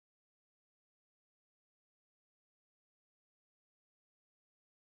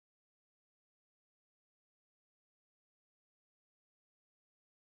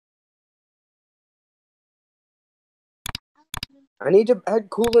I need to add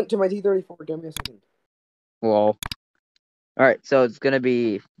coolant to my T-34. Give me a second. Well. Alright, so it's gonna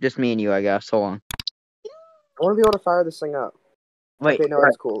be just me and you, I guess. Hold on. I want to be able to fire this thing up. Wait. Okay, no, Right.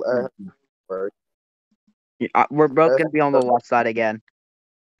 it's cool. We're both gonna be on the left side again.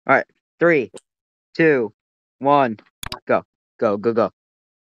 Alright. 3, 2, 1. Go. Go, go, go.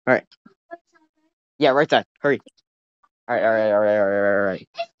 Alright. Yeah, right side. Hurry. Alright.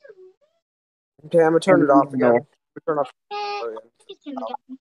 Okay, I'm gonna turn it off again. Turn off. Alright.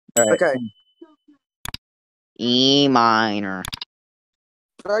 Okay. E minor.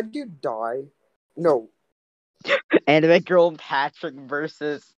 Should I do die? No. Anime Girl and Patrick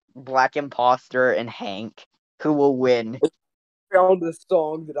versus Black Imposter and Hank. Who will win? I found a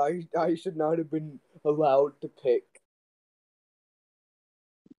song that I should not have been allowed to pick.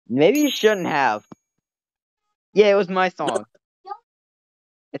 Maybe you shouldn't have. Yeah, it was my song.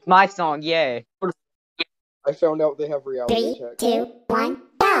 It's my song, yay. I found out they have reality check. 3, 2, 1,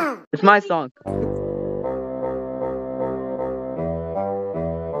 go! It's my song.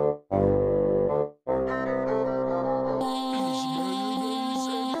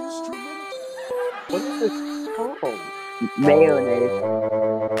 What is this song?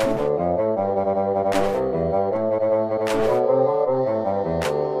 Mayonnaise.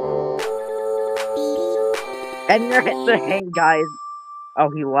 And you're at the hang, guys. Oh,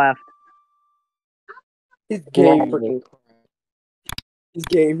 he left. His game freaking crashed. His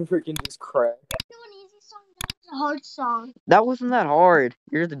game freaking just crashed. Do an easy song, that's a hard song. That wasn't that hard.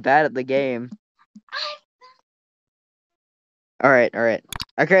 You're just bad at the game. Alright.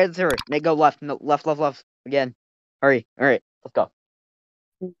 Okay, let's hear it. Nate, go left. No, left. Again. Hurry. Alright, let's go.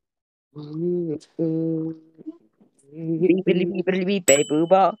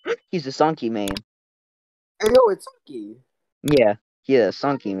 He's a Sunky man. I know it's Sucky. Yeah, he's a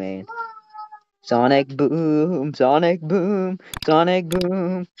Sunky man. Sonic boom.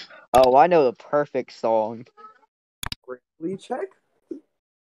 Oh, I know the perfect song. Reality check?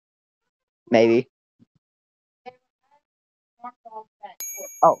 Maybe.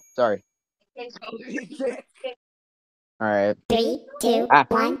 Oh, sorry. Alright. 3, 2,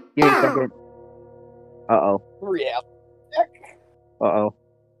 1, Give me a go! second. Uh-oh. Reality check? Uh-oh.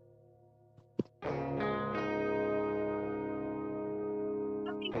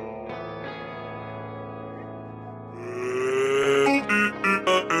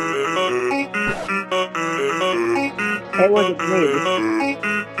 Hey, look, it's me.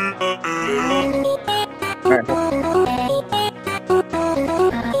 Alright.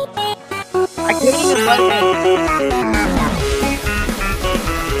 I can't even let it.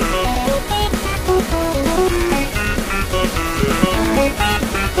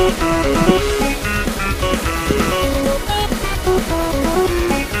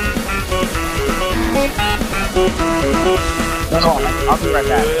 No, I'll be right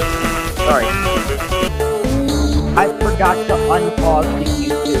back. Sorry. I forgot to unpause the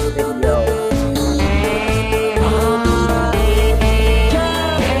YouTube video.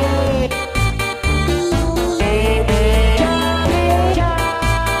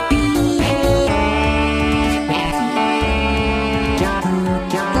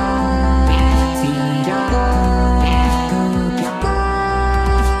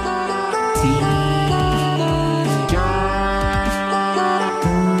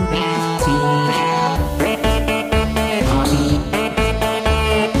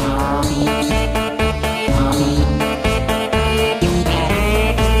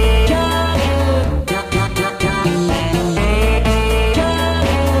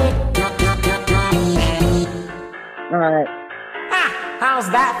 Alright. How's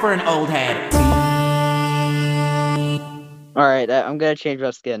that for an old head? Alright, I'm gonna change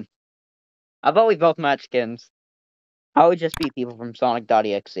my skin. I thought we both match skins. I would just be people from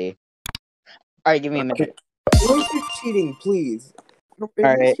Sonic.exe. Alright, give me a minute. Don't be cheating, please. Alright.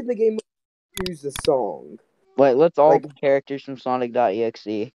 At least in the game, use the song. Wait, let's all Like- be characters from Sonic.exe.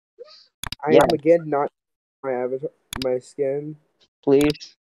 I Yeah. am again not my avatar, my skin.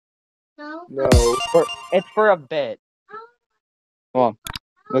 Please. No. No. It's for a bit. Hold on.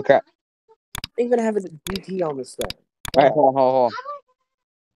 Look crap. I even have a DT on this thing. Alright, hold on.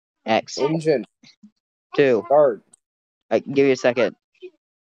 X. Engine. 2. Start. Give you a second.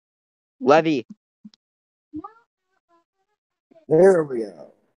 Levy. There we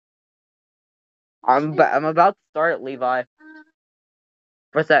go. I'm about to start, Levi.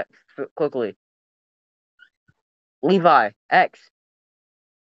 What's that? Quickly. Levi. X.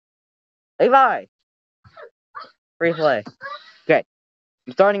 Levi. Replay. Okay.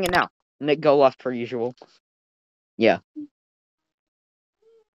 I'm starting it now. Nick, go left per usual. Yeah.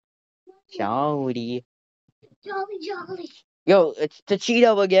 Jolly. Jolly. Yo, it's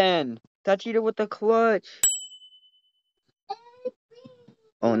Tachito again. Tachito with the clutch.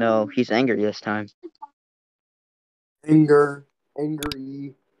 Oh no, he's angry this time. Anger,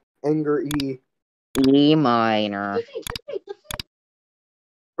 angry, angry. E minor.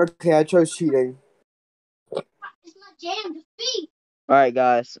 Okay, I chose cheating. It's not jammed. The feet. Alright,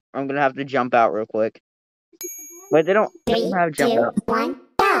 guys. I'm gonna have to jump out real quick. Wait, they don't 3, have jump 2, out. 1,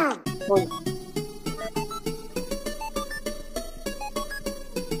 go!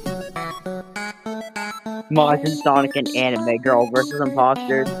 Majin, Sonic, and Anime Girl versus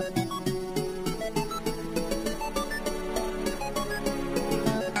Imposters.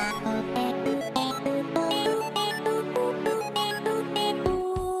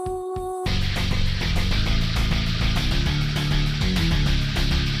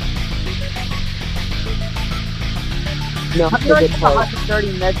 No, I'm the already good at part.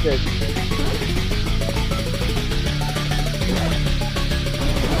 130 misses.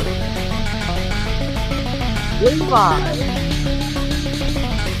 Levi!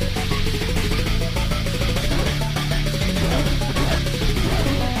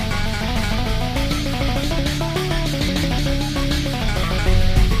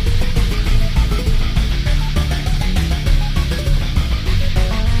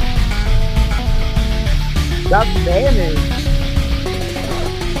 Stop spamming!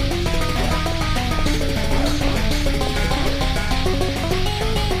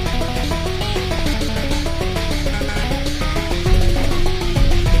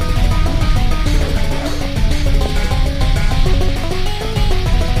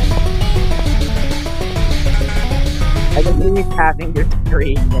 I can hear you tapping your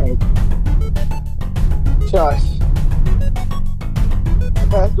screen, Nick. Shush. I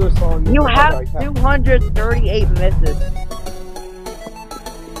passed through a song. You have I passed- 238 misses.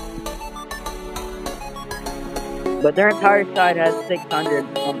 But their entire side has 600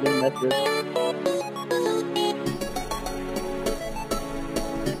 something misses.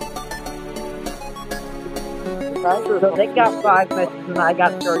 I passed through a So song. they got 5 misses and I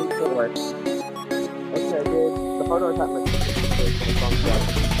got 34. Okay, dude. The harder I tap my the song's done.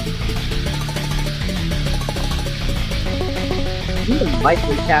 You might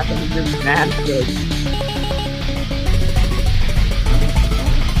be tapping your massive.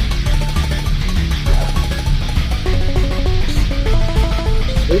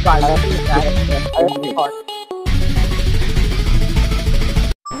 Levi, I think that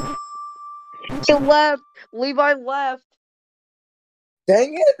He left! Levi left!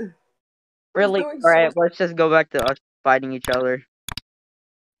 Dang it! Really? Doing Alright, so- let's just go back to us fighting each other.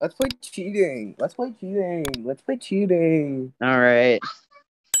 Let's play cheating. Let's play cheating. Let's play cheating. Alright.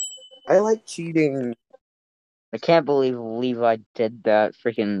 I like cheating. I can't believe Levi did that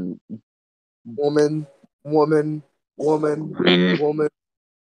freaking. Woman, woman, woman, woman.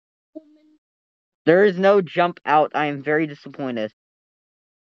 There is no jump out. I am very disappointed.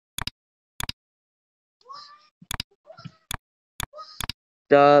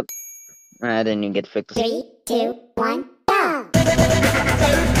 Stop. I didn't even get to fix it. 3, 2, 1, go!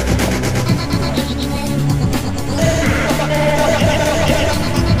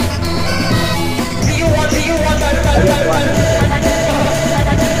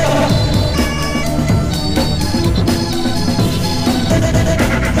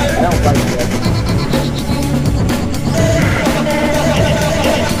 I don't like this.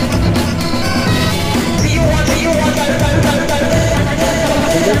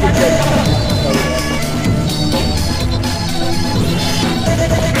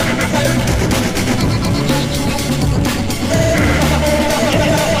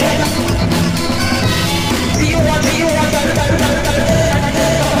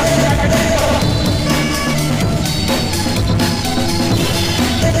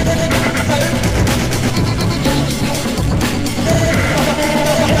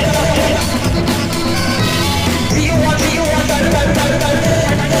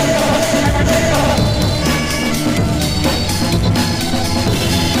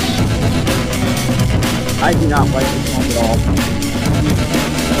 I do not like this song at all.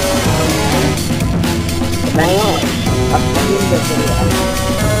 Why not? I'm doing this video.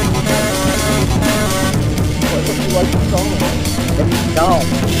 What if you like the song? It's dumb.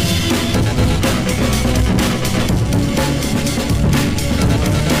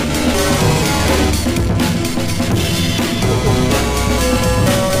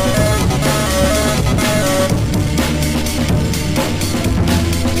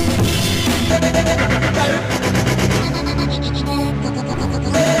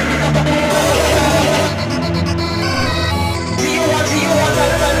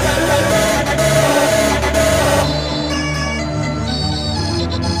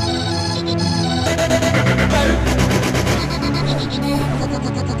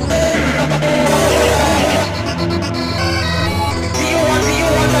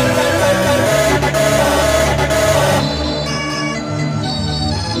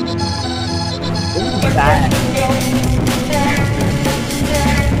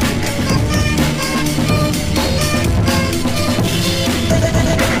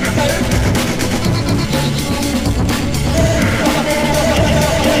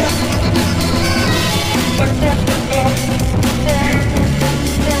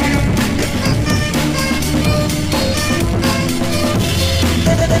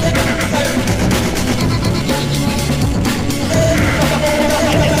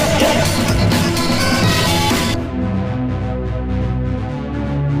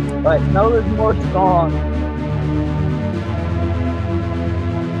 But no, there's more songs.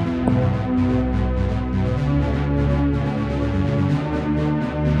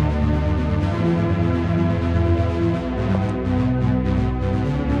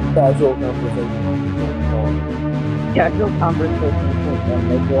 Casual conversation. Casual conversations and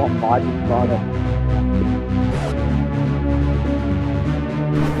they go on Logic product.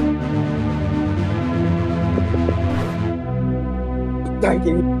 I can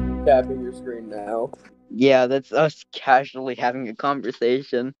hear you tapping your screen now. Yeah, that's us casually having a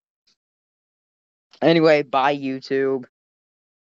conversation. Anyway, bye YouTube.